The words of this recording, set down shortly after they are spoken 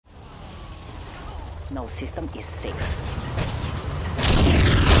No system is safe.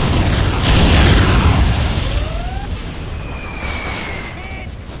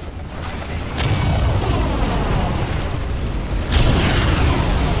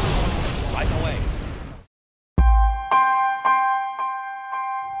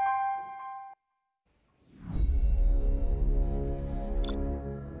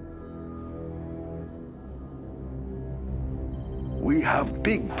 We have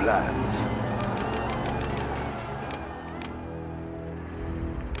big plans.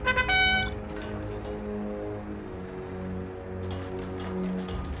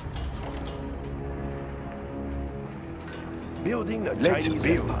 Building a Let's Chinese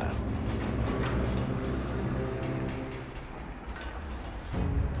build. empire.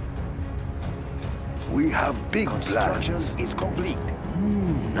 We have big Construction plans. is complete.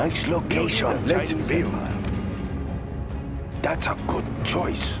 Nice location. Building a Let's Chinese build. empire. That's a good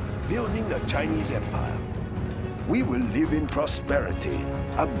choice. Building a Chinese empire. We will live in prosperity.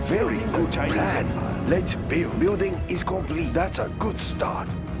 A very Building a good Chinese plan. empire. Let's build. Building is complete. That's a good start.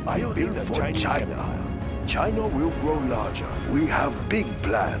 I Building build a for Chinese China. empire. China will grow larger. We have big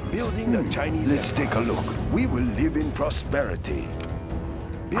plans. Building a Chinese Let's empire. take a look. We will live in prosperity.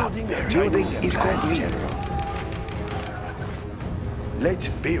 Building a Building Chinese is empire. complete. Let's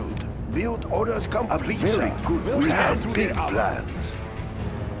build. Build orders complete. Very sir. good. We'll We tear have through big their armor. plans.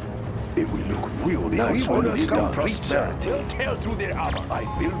 It will look real nice when orders it's done. complete, sir. Prosperity. We'll tear through their armor.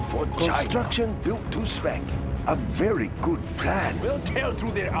 I build for China. Construction built to spec. A very good plan. We'll tear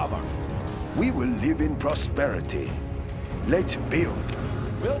through their armor. We will live in prosperity. Let's build.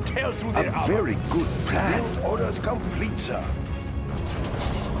 We'll tear through their A armor. very good plan. Build orders complete, sir.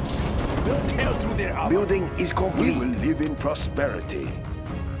 We'll tear through their armor. Building is complete. We will complete. live in prosperity.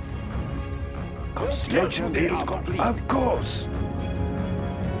 We'll tear Construction through their is armor. complete. Of course.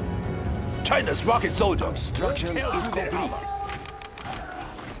 China's rocket soldier. Construction We'll tear is through their complete. armor.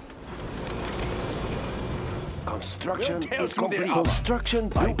 Construction We'll tear is through their complete. armor.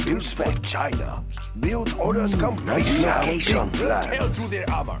 Construction I built to build spec. for China. Build orders complete. Nice sir. location. We'll tear Plans. through their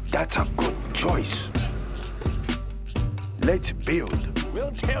armor. That's a good choice. Let's build.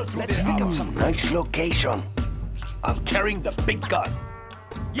 We'll tear through Let's their pick up armor. some. Nice location. I'm carrying the big gun.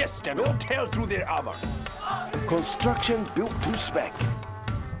 Yes, General. We'll tear through their armor. Construction built to spec.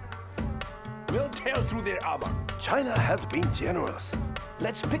 We'll tear through their armor. China has been generous.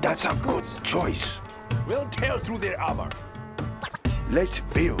 Let's pick That's up a some good goods. choice. We'll tear through their armor. Let's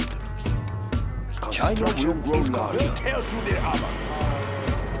build. China will Construction grow is complete. larger. We'll tear through their armor.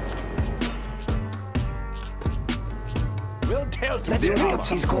 We'll tear through Let's their pick armor.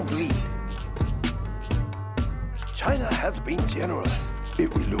 up is complete. China has been generous.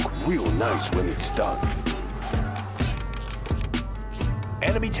 It will look real nice when it's done.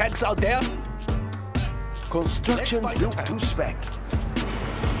 Enemy tanks out there. Construction Let's fight built the to tanks. spec.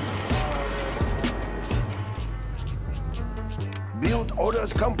 Build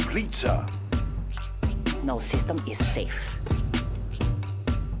orders complete, sir. No system is safe.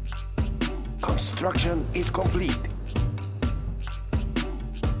 Construction is complete.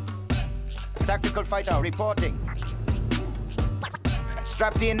 Tactical fighter reporting.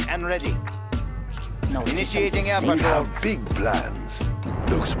 Strapped in and ready. No Initiating air system is We safe. patrol. have big plans.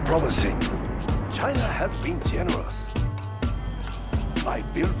 Looks promising. China has been generous. I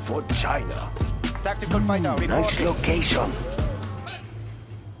built for China. Tactical fighter Nice reporting. location.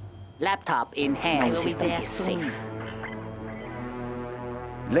 Laptop in hand. No system is safe.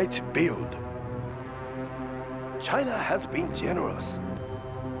 Let's build. China has been generous.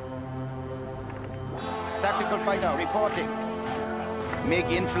 Tactical fighter reporting. MiG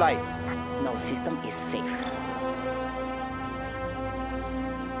in flight. No system is safe.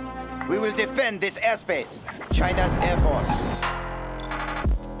 We will defend this airspace. China's Air Force.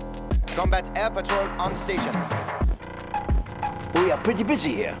 Combat air patrol on station. We are pretty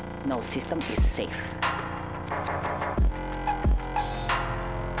busy here. No system is safe.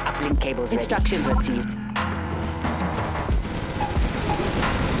 Uplink cables. Instructions received.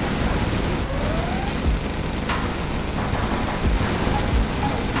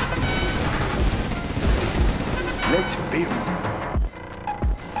 Let's build.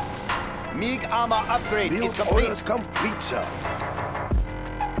 MiG armor upgrade is Build complete. orders complete, sir.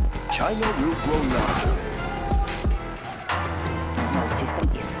 China will grow larger. No system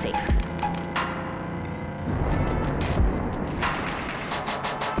is safe.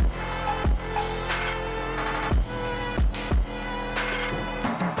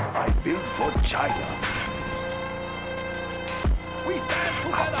 I built for China. We stand A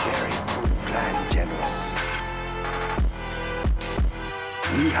together. very good plan, General.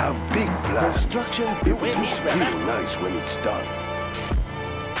 We have big plans. Construction it will be the real nice when it's done.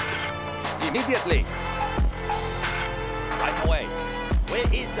 Immediately. Right away.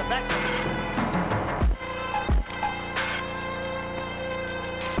 Where is the backup?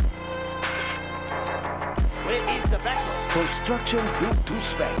 Where is the backup? Construction built to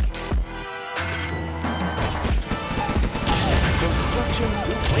spec. Construction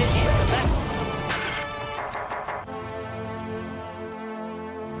built to Where is the backup?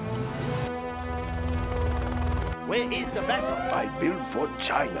 Where is the backup? I build for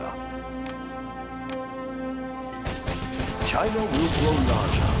China. China will grow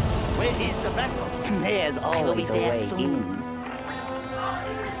larger. Where is the backup? There's always a way in.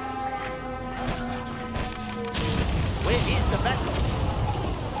 Where is the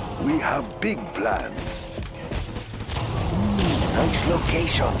backup? We have big plans. Nice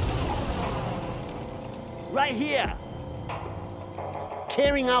location. Right here.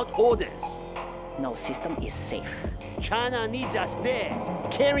 Carrying out orders. No system is safe. China needs us there.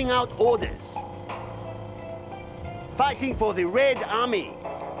 Carrying out orders. Fighting for the Red Army.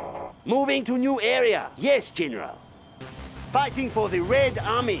 Moving to new area. Yes, General. Fighting for the Red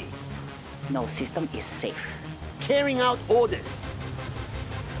Army. No system is safe. Carrying out orders.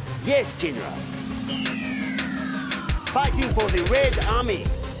 Yes, General. Fighting for the Red Army.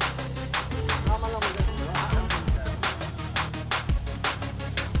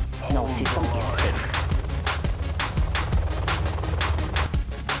 No system is safe.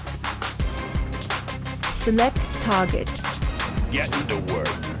 Select target. Get into work.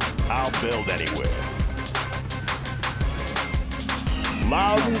 I'll build anywhere.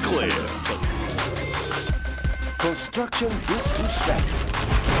 Loud and clear. Construction built to spec.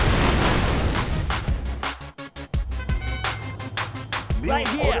 Right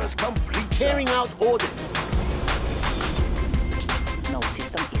Build here. orders complete, sir. Carrying out orders. No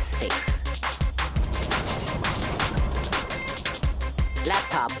system is safe.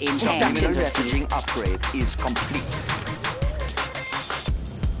 Laptop in Instruction hand. messaging upgrade is complete.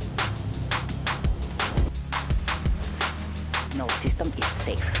 No system is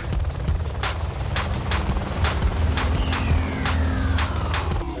safe.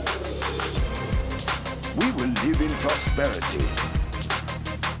 We will live in prosperity.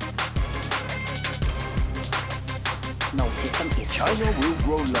 No system is China safe. will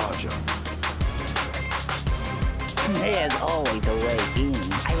grow larger. There's always a way in.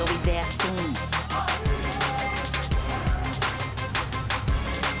 I will be there soon.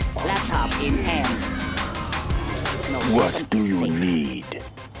 Laptop in hand. No What system do is you safe. need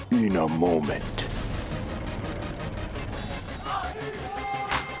in a moment?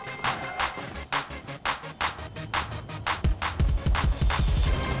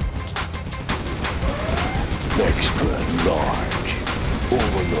 Extra large.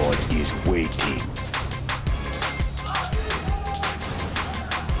 Overlord is waiting.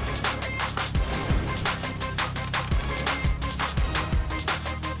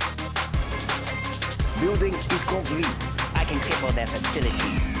 Building is complete. I can cripple their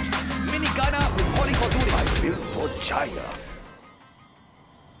facilities. Minigunner reporting for duty. I built for China.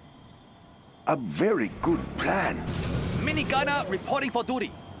 A very good plan. Minigunner reporting for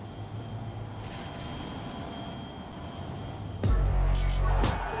duty.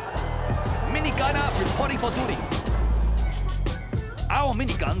 Minigunner reporting for duty. Our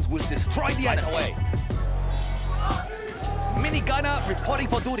miniguns will destroy the enemy. Away. Minigunner reporting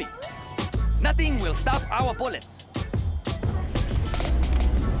for duty. Nothing will stop our bullets.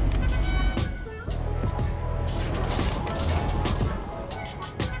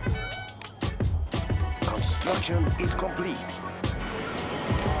 Construction is complete.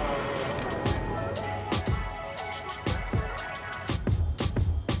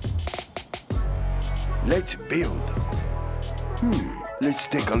 Let's build. Let's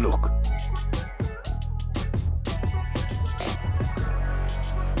take a look.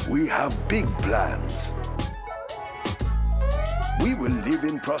 We have big plans. We will live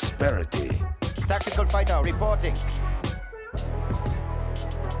in prosperity. Tactical fighter reporting.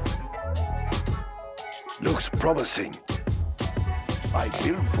 Looks promising. I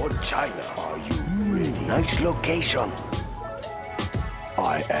built for China. Are you ready? Nice location.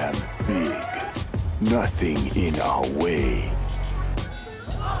 I am big. Nothing in our way.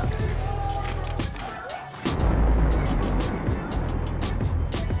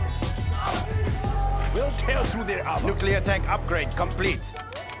 We'll tear through their armor. Nuclear tank upgrade complete.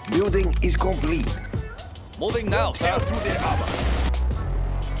 Building is complete. Moving now, Tear sir. through their armor.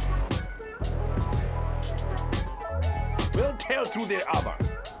 We'll tear through their armor.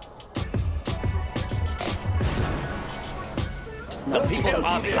 The People's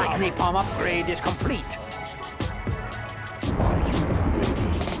Army Lightning Bomb upgrade is complete. Are you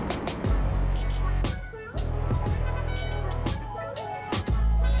ready?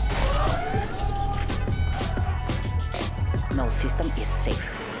 No system is safe.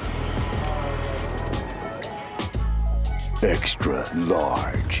 Extra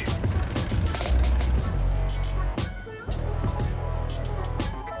large.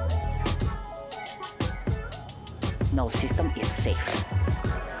 No system is safe.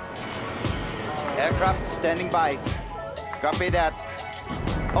 Aircraft standing by. Copy that.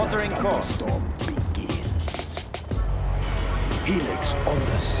 Altering course. Storm begins. Helix on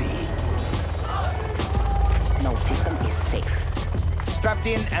the scene. No system is safe. Strapped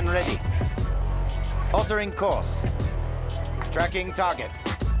in and ready. Altering course. Tracking target.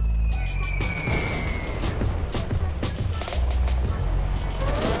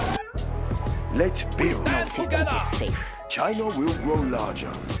 Let's build. No system is safe. China will grow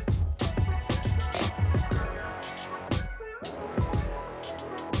larger.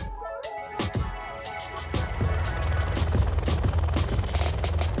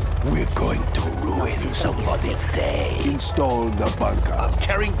 We're going to ruin somebody's day. Install the bunker.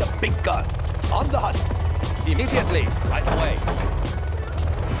 Carrying the big gun. On the hunt. Immediately, right away.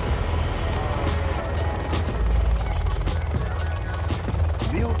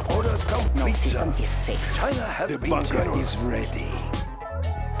 Build orders No complete, system sir. is safe. China has The been bunker generous. is ready.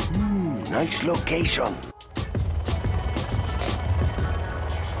 Nice location.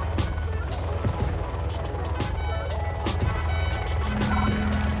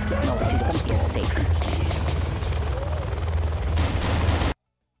 No system is safe.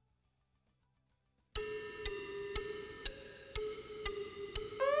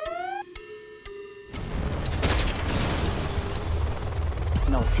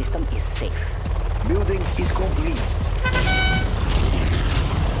 No system is safe. Building is complete.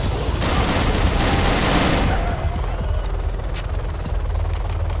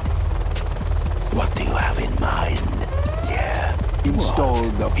 What do you have in mind? Yeah. Install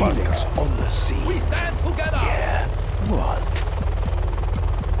the Helix on the scene. We stand together. Yeah. What?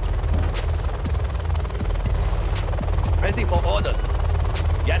 Ready for orders.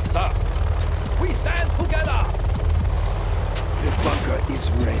 Yes, sir. We stand together. The bunker is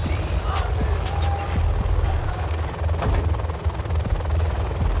ready.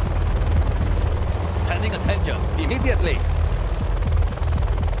 Paying attention. Immediately.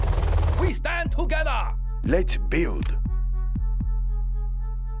 We stand together. Let's build.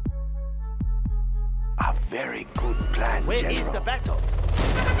 A very good plan, Where General. is the battle?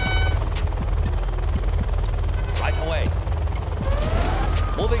 Right away.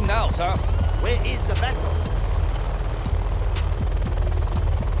 Moving now, sir. Where is the battle?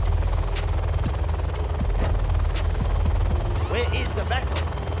 Where is the battle?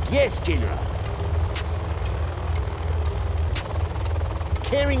 Yes, General.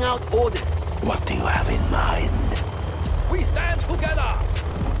 Carrying out orders. What do you have in mind? We stand together.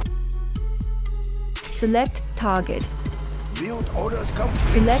 Select target. Build orders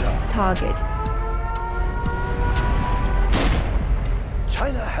complete, Select sir. target.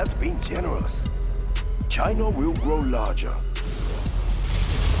 China has been generous. China will grow larger.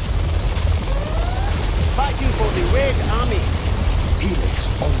 Fighting for the Red Army.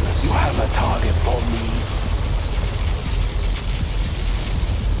 Helix on the scene. You have a target for me.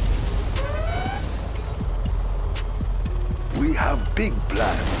 We have big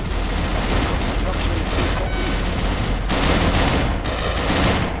plans. Construction is complete.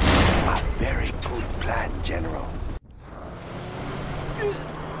 A very good plan, General.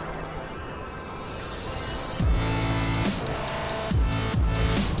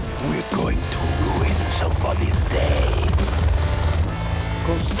 We're going to ruin somebody's day.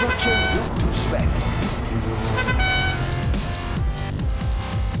 Construction built to spec.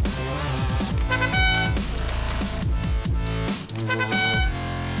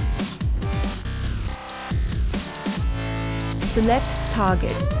 Select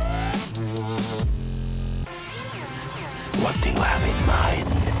target. What do you have in mind?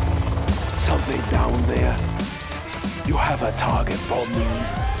 Something down there? You have a target for me?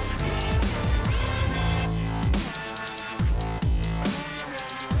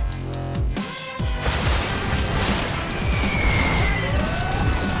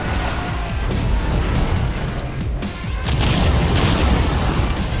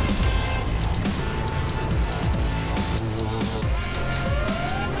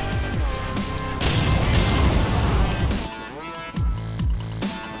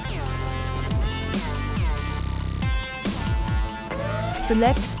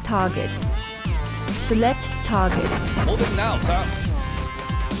 Select target. Select target. Moving now, sir.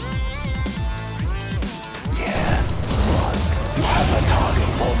 Yeah, what? You have a target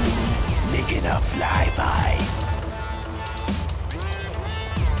for me. Making a flyby.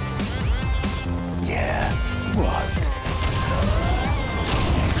 Yeah, what?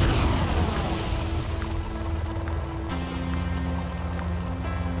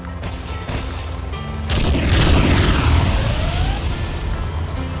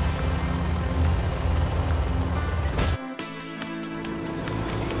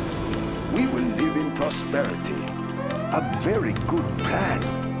 We will live in prosperity. A very good plan.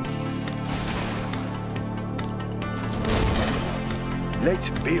 Let's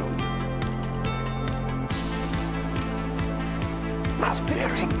build. A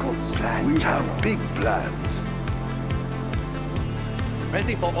very good plan. We have big plans.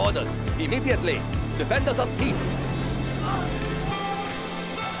 Ready for orders. Immediately. Defenders of peace.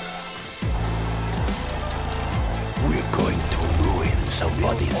 We're going to ruin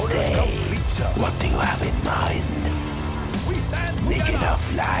somebody's day. What do you have in mind? We stand Making together. a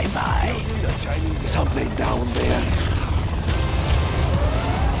flyby. Something down there.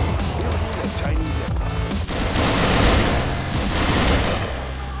 Building the Chinese Empire.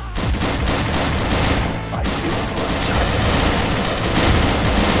 I built for China.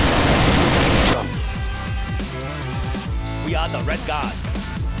 We are the Red Guard.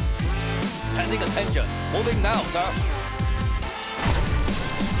 Paying attention. Moving now, sir.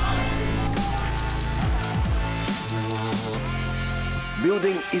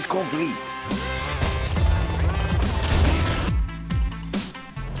 Building is complete.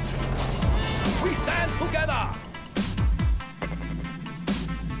 We stand together.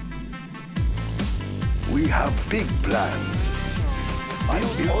 We have big plans. I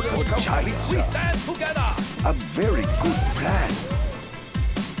built for We China. stand together. A very good plan.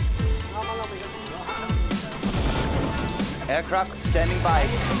 Aircraft standing by.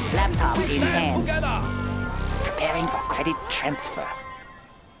 Laptop We in stand hand. together. Preparing for credit transfer.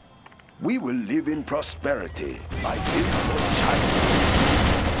 We will live in prosperity. I built for China.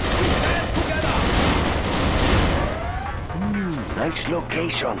 We stand together. Nice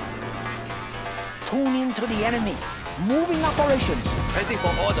location. Tune into the enemy. Moving operations. Ready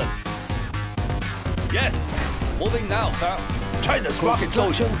for orders. Yes. Moving now, sir. China's rocket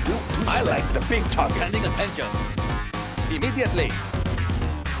soldier. I like the big target. Paying attention. Immediately.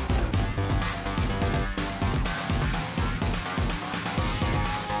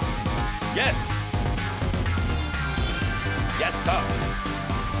 Yes. Yes, sir.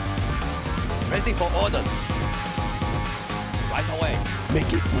 Ready for orders. Right away.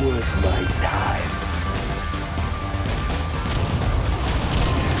 Make it worth my time.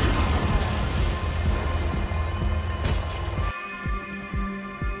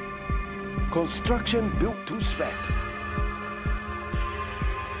 Construction built to spec.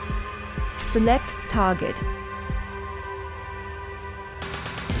 Select target.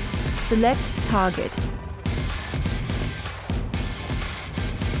 Select target.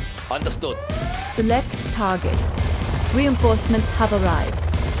 Understood. Select target. Reinforcements have arrived.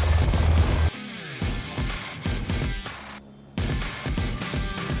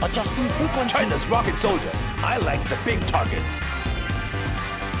 Adjusting frequency. China's rocket soldier. I like the big targets.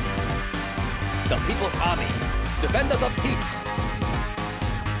 The People's Army. Defenders of peace.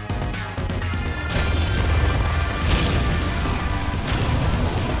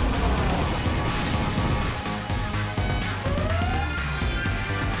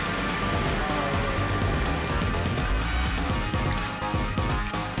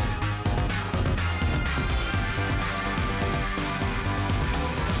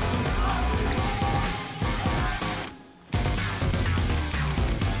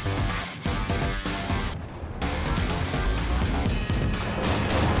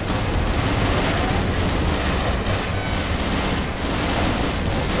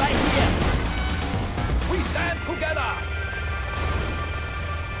 Right here. We stand together.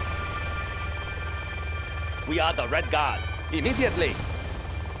 We are the Red Guard. Immediately.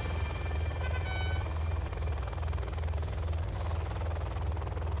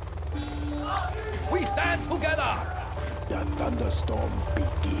 We stand together. The thunderstorm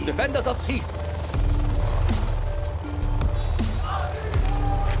begins. Defenders of peace.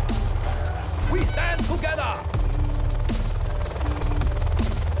 We stand together.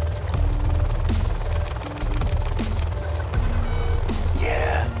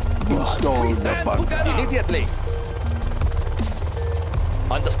 Yeah. We Install the stand bunker. together. Immediately.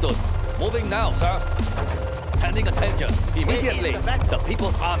 Understood. Moving now, sir. Paying attention. Immediately. Where is the backup? The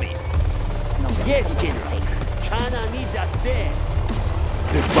People's Army. No, Yes, that's General. safe. China needs us there.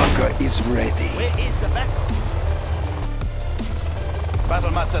 The bunker is ready. Where is the backup?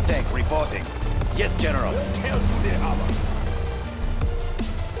 Battlemaster tank reporting. Yes, General.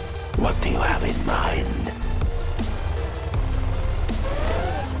 What do you have in mind?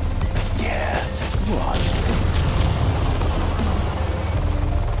 Yeah, what?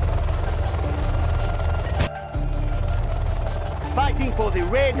 Fighting for the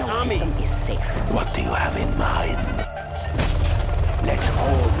Red No Army. system is safe. What do you have in mind? Let's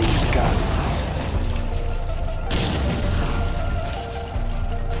hold these guns.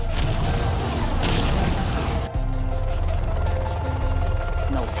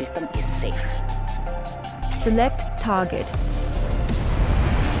 No system is safe. Select target.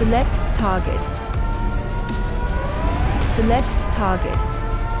 Select target. Select target.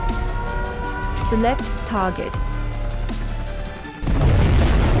 Select target.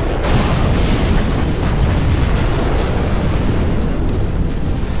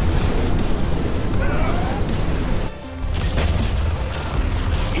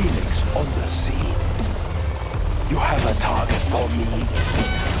 Helix on the scene. You have a target for me.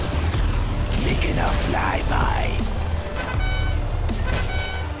 Making a flyby.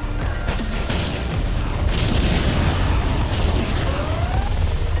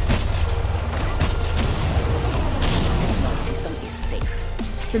 No system is safe.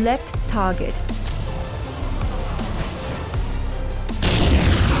 Select target.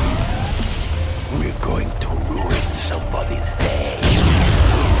 We're going to ruin somebody's day.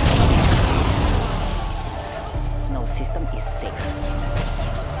 No system is safe.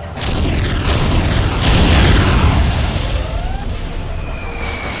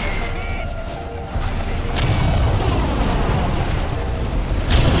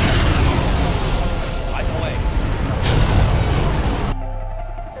 Right away.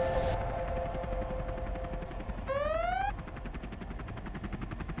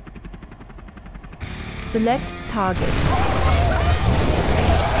 Select target.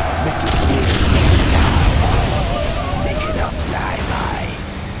 Making a flyby.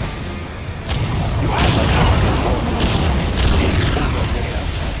 You have a target for me. Take it over there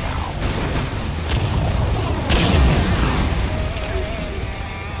now.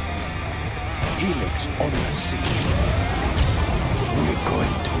 Helix on the scene. We're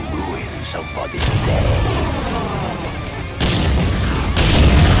going to ruin somebody's day.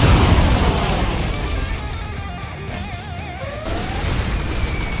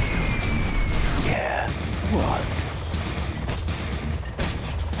 Yeah, what?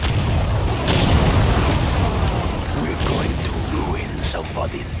 We're going to ruin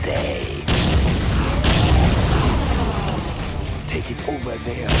somebody's day. Take it over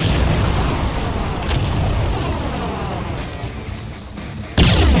there.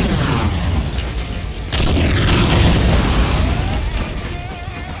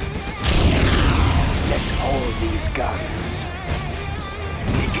 Let's hold these guns.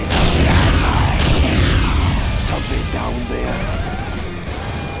 Making a flyby. Something down there.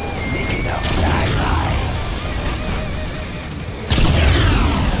 Making a flyby.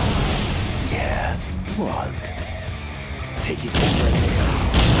 Yeah, what? Take it over there.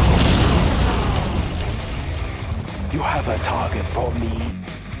 You have a target for me.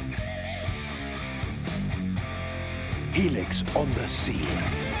 Helix on the scene.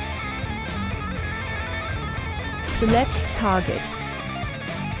 Select target.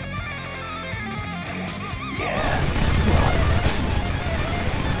 Yeah, what?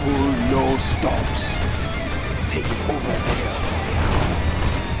 Pull no stops. Take it over there.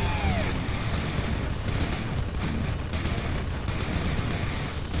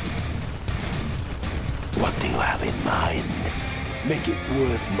 What do you have in mind? Make it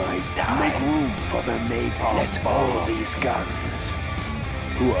worth my time. Make room for the napalm. Let's hold these guns.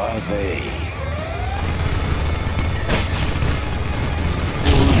 Who are they?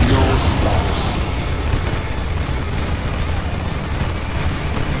 Pull no stops.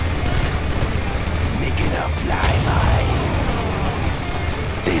 Making a flyby.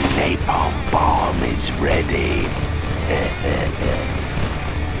 The napalm bomb is ready.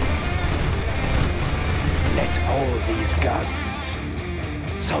 Let's hold these guns.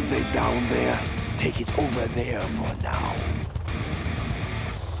 Something down there. Take it over there for now.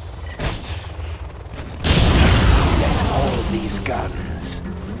 Let's hold these guns.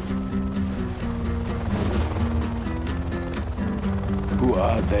 Who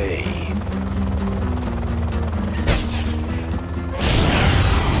are they?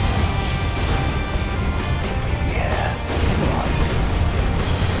 Yeah, what?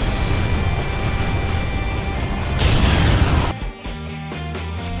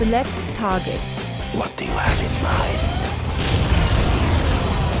 Select target. What do you have in mind?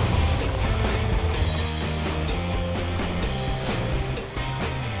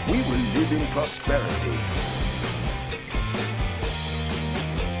 prosperity.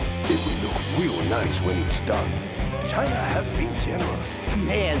 It will look real nice when it's done. China has been generous.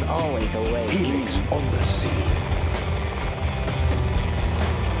 There's always a way. Helix on the sea.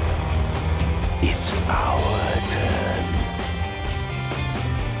 It's our turn.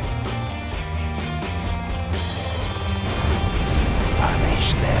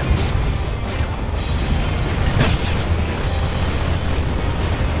 Punish them.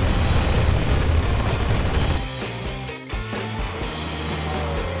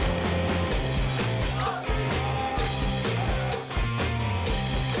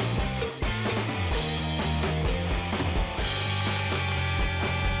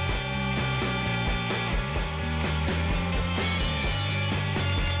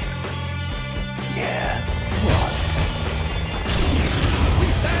 Yeah, what? We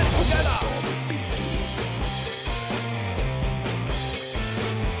stand together.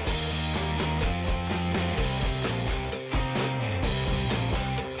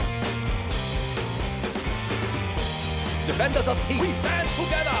 Defenders of peace, we stand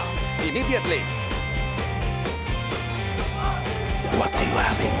together. Immediately. What do you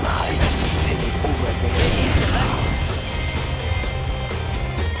have in mind? Take it over there.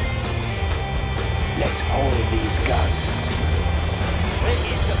 Let's hold these guns. Where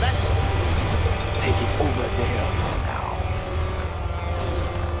is the vessel? Take it over there for now.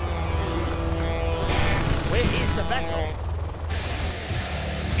 Where is the vessel?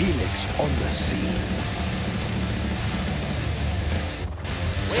 Helix on the sea.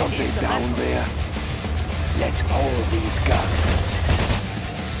 Something is the down vessel? there. Let's hold these guns.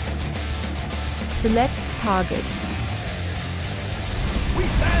 Select target. We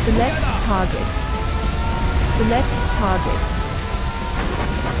stand Select together. target. Select target.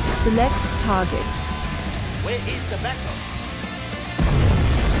 Select target. Where is the vessel?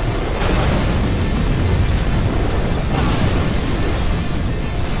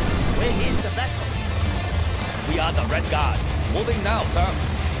 Where is the vessel? We are the Red Guard. Moving now, sir.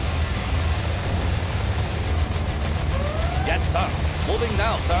 Yes, sir. Moving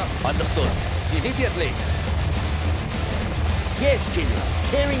now, sir. Understood. Immediately. Yes, General.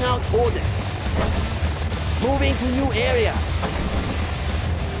 Carrying out orders. Moving to new area.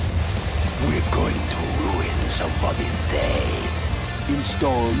 We're going to ruin somebody's day.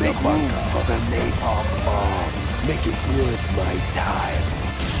 Install the bunker for the napalm bomb. Make it worth my time.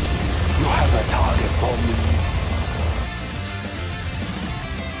 You have a target for me.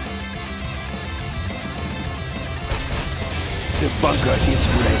 The bunker is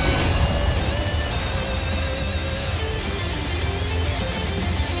ready.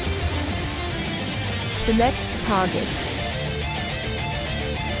 Select target.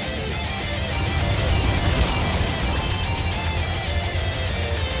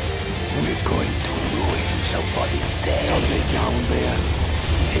 We're going to ruin somebody's day. Something down there.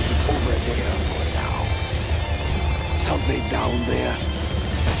 Take it over there for now. Something down there.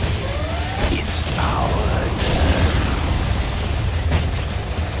 It's our turn.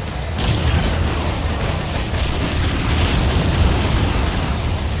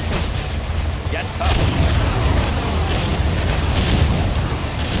 Yes, sir.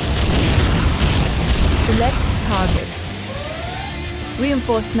 Select target.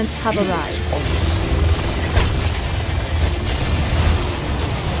 Reinforcements have arrived. On the sea.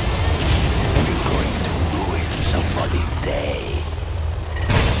 We're going to ruin somebody's day.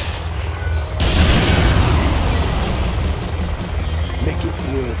 Make it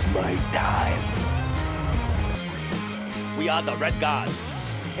worth my time. We are the Red Guard.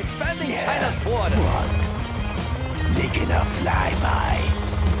 Expanding Yeah, China's border. what? Making a flyby.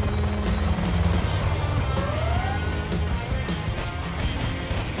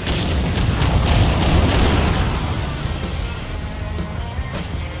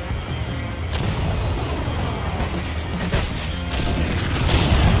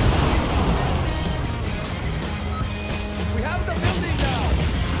 We have the building now.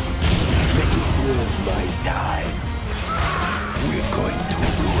 Make it worth my time. We're going to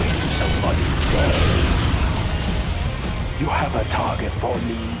ruin somebody's day. You have a target for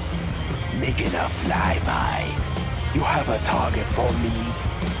me. Making a flyby. You have a target for me.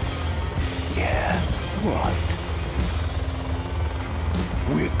 Yeah, what?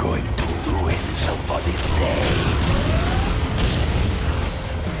 We're going to ruin somebody's day.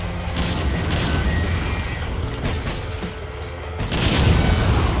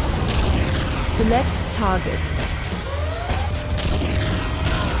 Select target.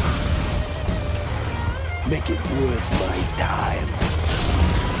 Make it worth my time.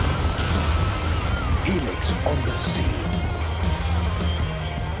 Helix on the sea.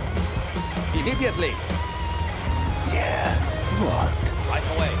 Immediately. Yeah, what? Right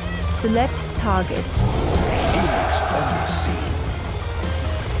away. Select target. Helix on the scene.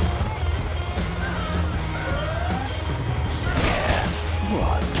 Yeah,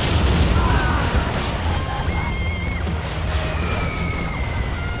 what?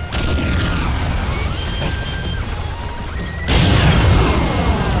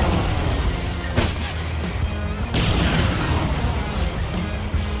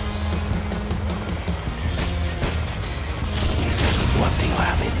 What do you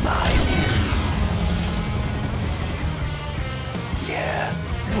have in mind? Yeah,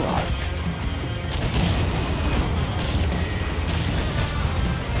 what?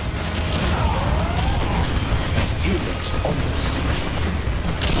 Helix on the scene.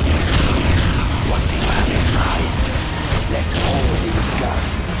 What do you have in mind? Let's hold these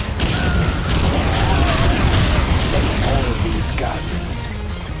guns. Let's hold these guns.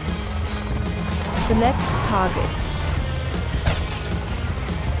 Select target.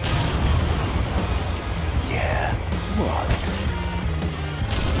 Yeah, what?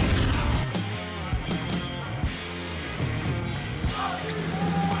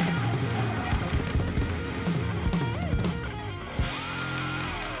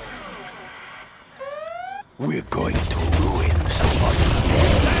 We're going to ruin somebody's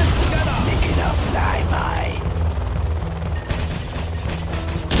day. Make it a flyby.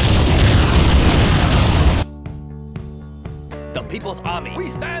 The People's Army. We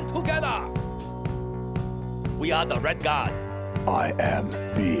stand together. We are the Red Guard. I am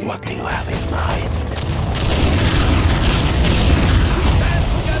big. What do you have in mind? Stand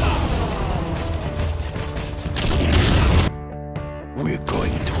together. We're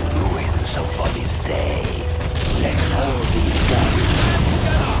going to ruin somebody's day. Let's hold these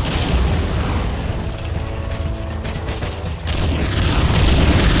guns.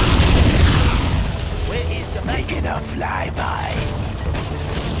 Where is the Make it a flyby.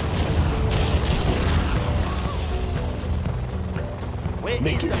 Where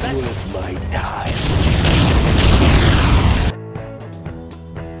Make is it the battle? worth my time.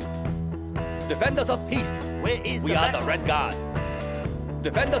 Defenders of peace. Where is We the are battle? the Red Guard.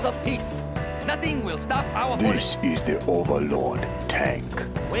 Defenders of peace. Nothing will stop our This bullets. is the Overlord tank.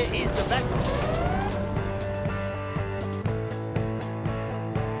 Where is the battle?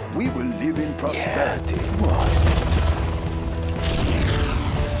 We will live in prosperity. Yeah. What?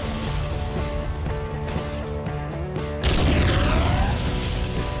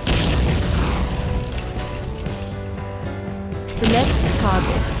 Select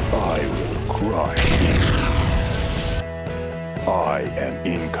target. I will crush. I am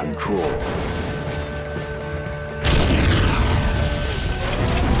in control.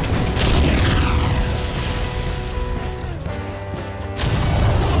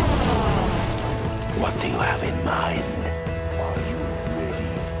 What do you have in mind? Are you ready?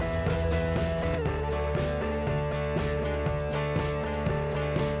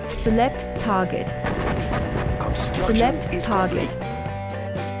 Select target. Construction Select is target. complete.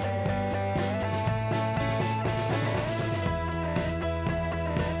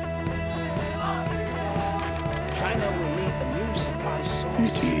 China will need a new supply source.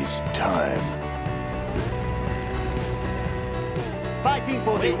 It is time. Fighting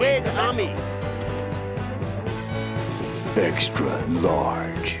for the Red Army. Extra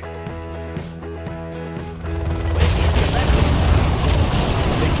large. Where is the battle?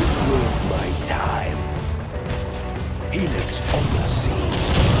 Make it worth my time. Helix on the scene.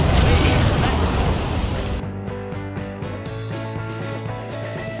 Where is the battle?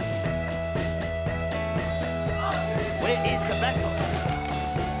 Where is the battle?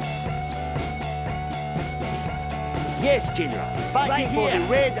 Yes, General. Fighting for the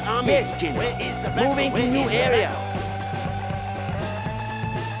Red Army. Yes, General. Where is the battle? Moving to new area.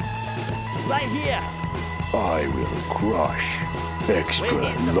 Right here. I will crush. Extra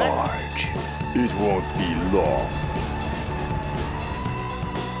Where is the large. It won't be long.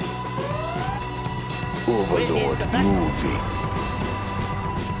 Overlord the battle? moving.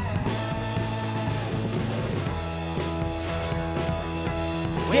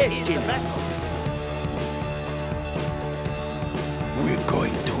 Where is the battle? We're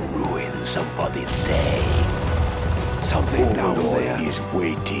going to ruin somebody's day. Something down there is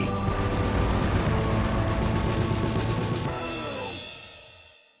waiting.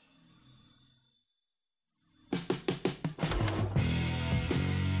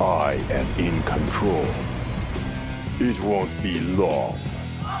 I am in control. It won't be long.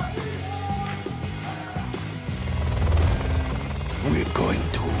 We're going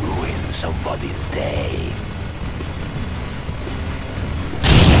to ruin somebody's day.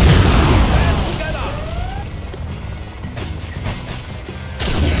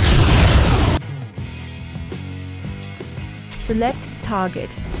 Select target.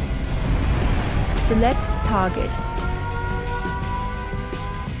 Select target.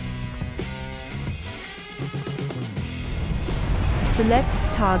 Select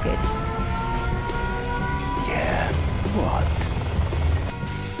target. Yeah, what?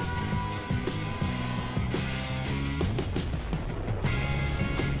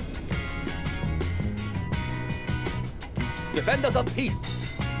 Defenders of peace.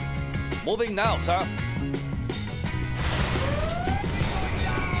 Moving now, sir.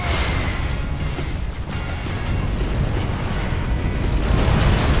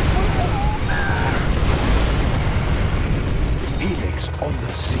 Helix on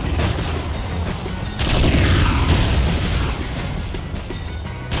the sea.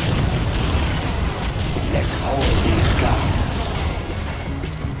 Let's hold these guns.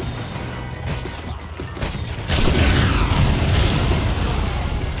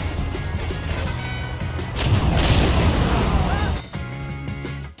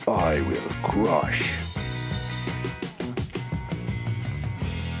 I will crush.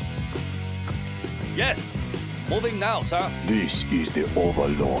 Yes. Moving now, sir. This is the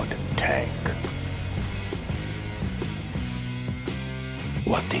Overlord tank.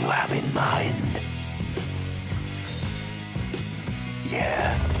 What do you have in mind?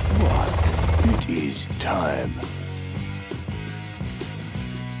 Yeah, what? It is time.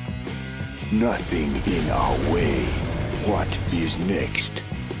 Nothing in our way. What is next?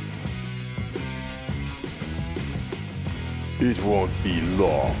 It won't be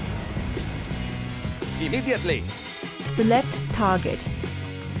long. Immediately. Select target.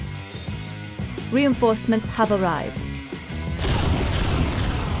 Reinforcements have arrived.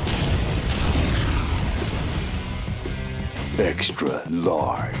 Extra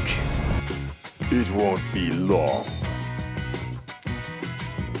large. It won't be long.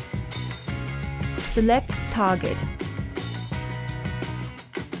 Select target.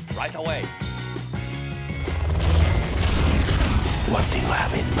 Right away. What do you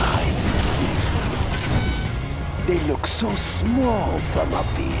have in mind? They look so small from up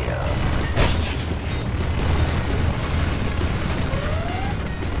here.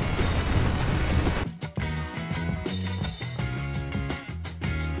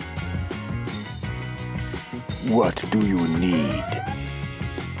 What do you need?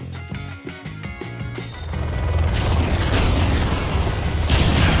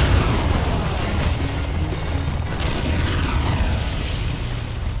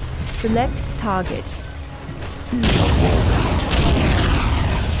 Select target.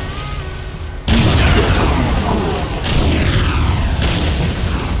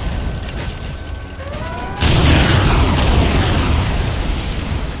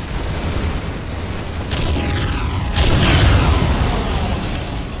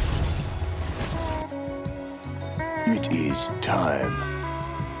 It is time.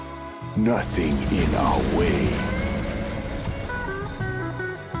 Nothing in our way.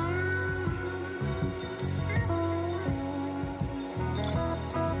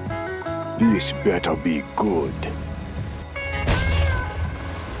 This better be good.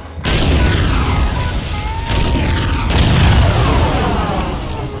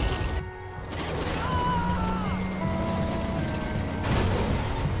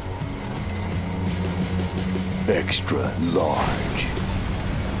 Extra large.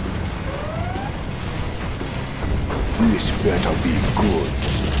 This better be good.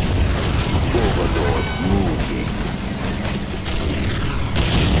 Overlord moving.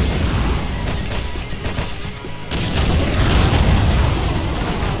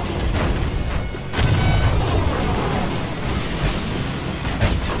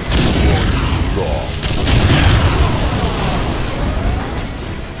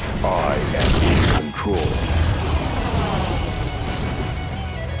 I am in control.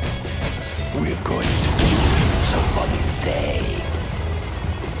 We're going to ruin somebody's day.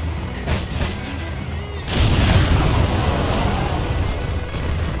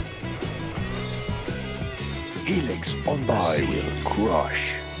 Helix on the sea. I will crush.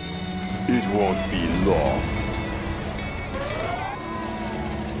 It won't be long.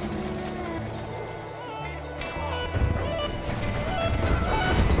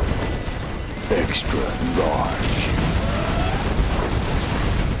 Extra large.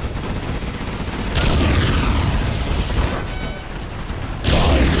 I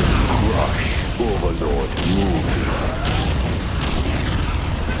will crush. Overlord moving.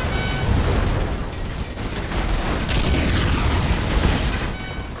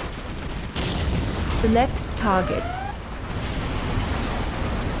 Select target.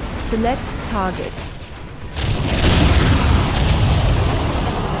 Select target.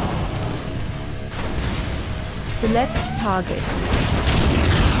 Select target.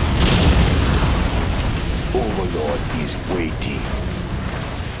 Overlord is waiting.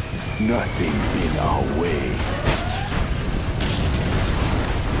 Nothing in our way.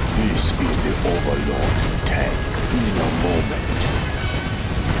 This is the Overlord tank in a moment.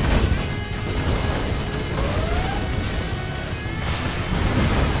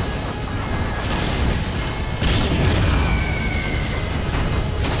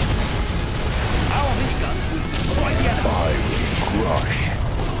 Our miniguns will destroy the enemy. I will crush.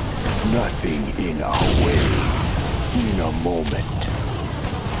 Nothing in our way. In a moment.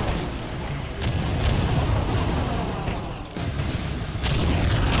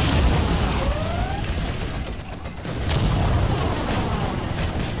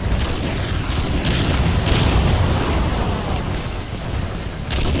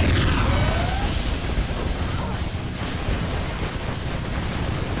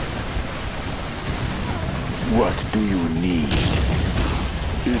 What do you need?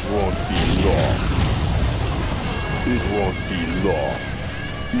 It won't be long. It won't be long.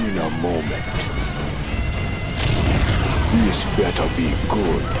 In a moment. This better be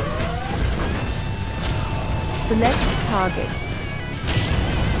good. Select target.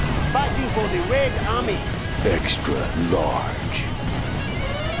 Fighting for the Red Army. Extra large.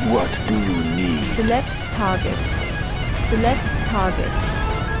 What do you need? Select target. Select target.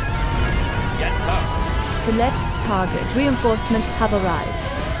 Yes, sir. Select target. Reinforcements have arrived.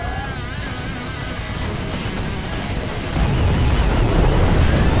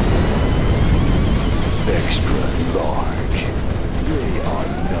 Extra large. They are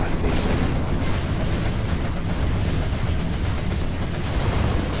nothing.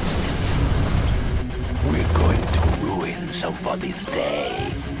 We're going to ruin somebody's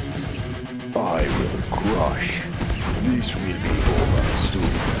day. I will crush. This will be over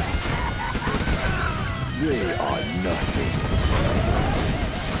soon. They are nothing.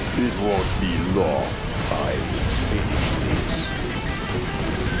 It won't be long. I will finish this.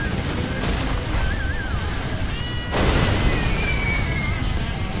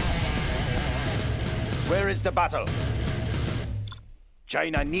 Where is the battle?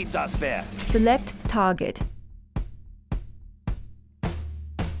 China needs us there. Select target.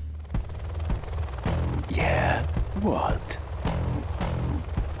 Yeah, what?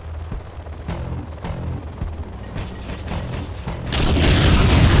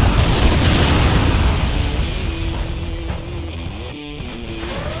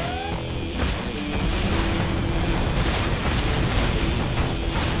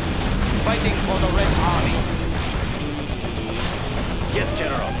 Fighting for the Red Army. Yes,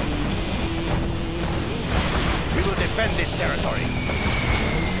 General. We will defend this territory.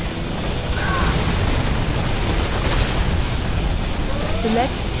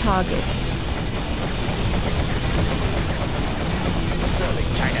 Select target. Serving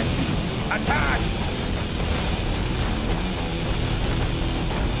China's needs. Attack!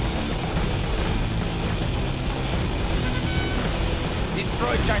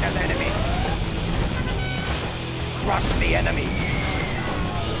 Destroy China's enemy. Crush the enemy.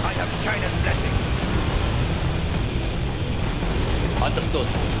 I have China's blessing. Understood.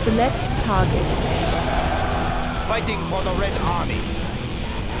 Select target. Fighting for the Red Army.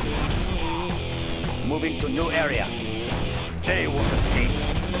 Moving to new area. They won't escape.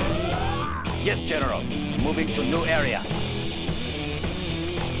 Yes, General. Moving to new area.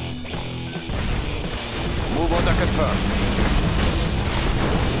 Move order confirmed.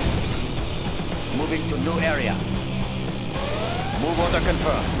 Moving to new area. Move order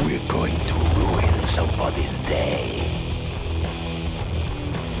confirmed. We're going to ruin somebody's day.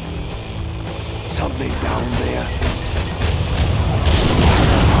 Something down there?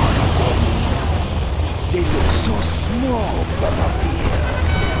 They look so small from up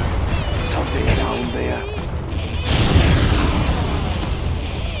here. Something down there?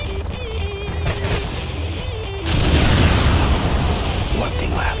 What do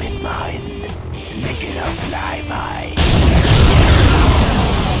you have in mind? Make it a flyby.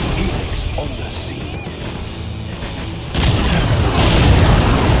 Helix on the scene.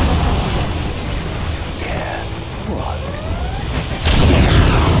 Yeah, what?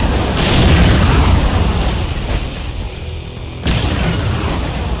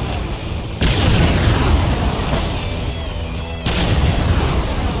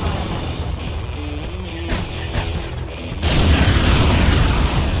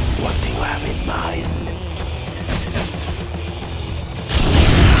 What do you have in mind?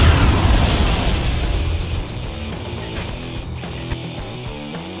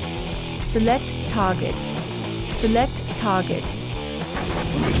 Select target. Select target.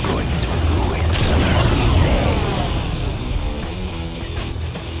 We're going to ruin somebody's day.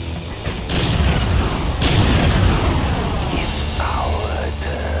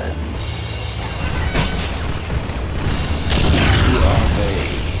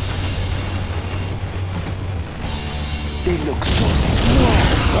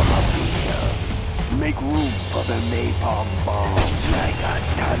 room for the napalm bomb like a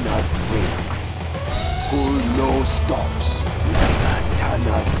ton of bricks. Pull no stops like a ton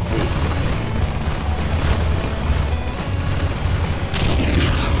of bricks.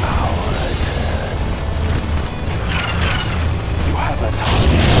 It's our turn. You have a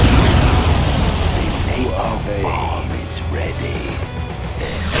target. The napalm bomb is ready.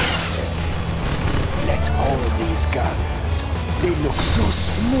 Let's hold these guns. They look so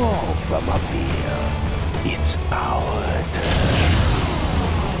small from up here. It's our turn.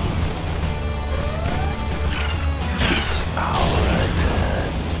 It's our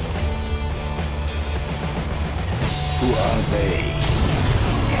turn. Who are they?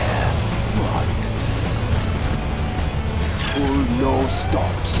 Yeah, what? Pull no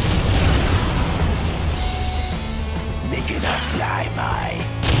stops. Make it a flyby.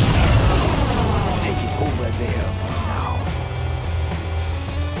 Take it over there for now.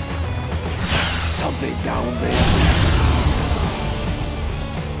 Something down there.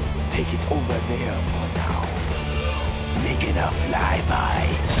 Take it over there for now. Make it a flyby.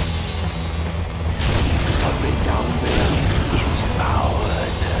 Something down there. It's our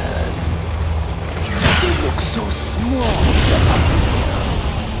turn. They look so small from up here.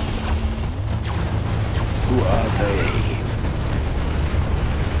 Who are they?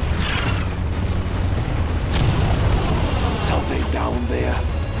 Something down there.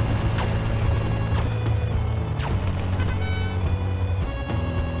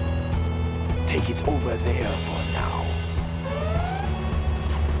 Take it over there for now.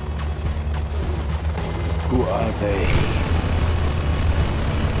 Who are they?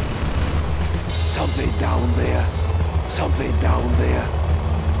 Something down there. Something down there.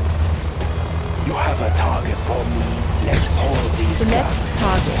 You have a target for me. Let's hold these Select guns.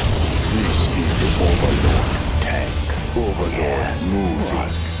 target. This is the Overlord tank. Overlord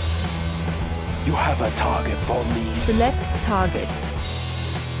moving. You have a target for me. Select target.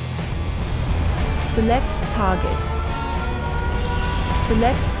 Select target.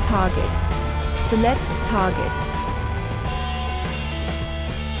 Select target. Select target.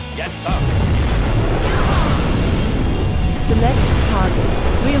 Get up. Select target.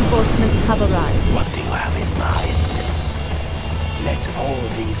 Reinforcements have arrived. What do you have in mind? Let's hold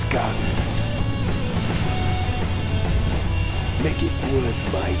these guns. Make it worth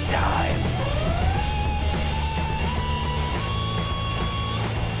my time.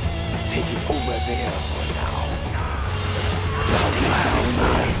 Take it over there for now. What do you have in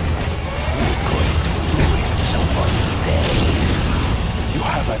mind? We're going to ruin someone today. You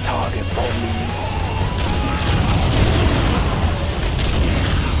have a target for me.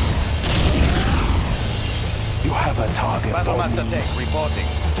 You have a target Battle for Master me. Tank reporting.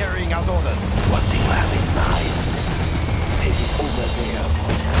 Carrying out orders. What do you have in mind? Take it over there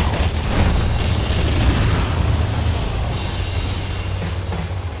for now.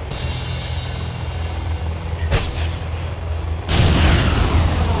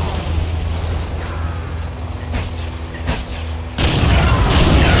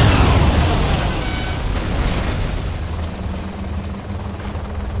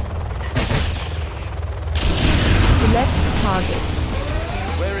 Select target.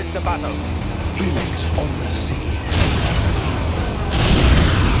 Where is the battle? Helix on the sea.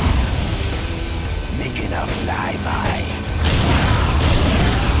 Making a flyby.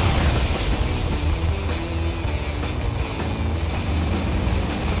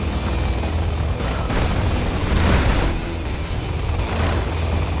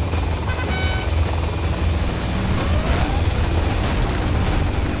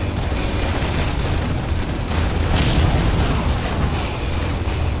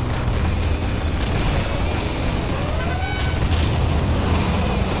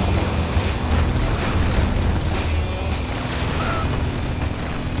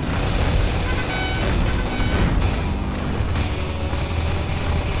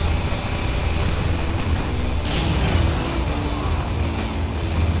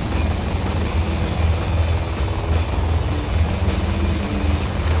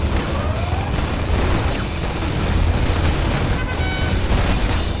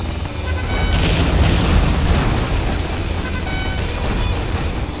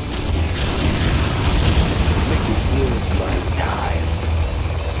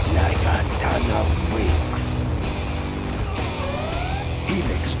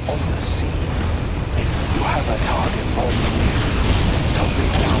 Helix on the sea. You have a target for me.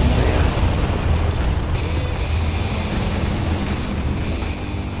 Something down there.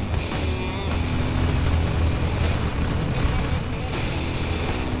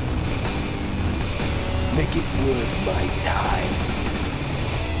 Make it worth my time.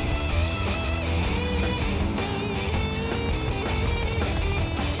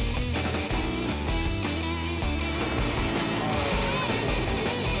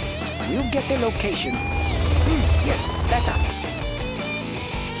 get the location? Yes, better.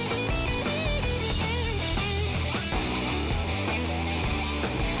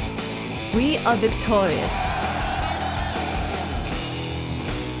 We are victorious.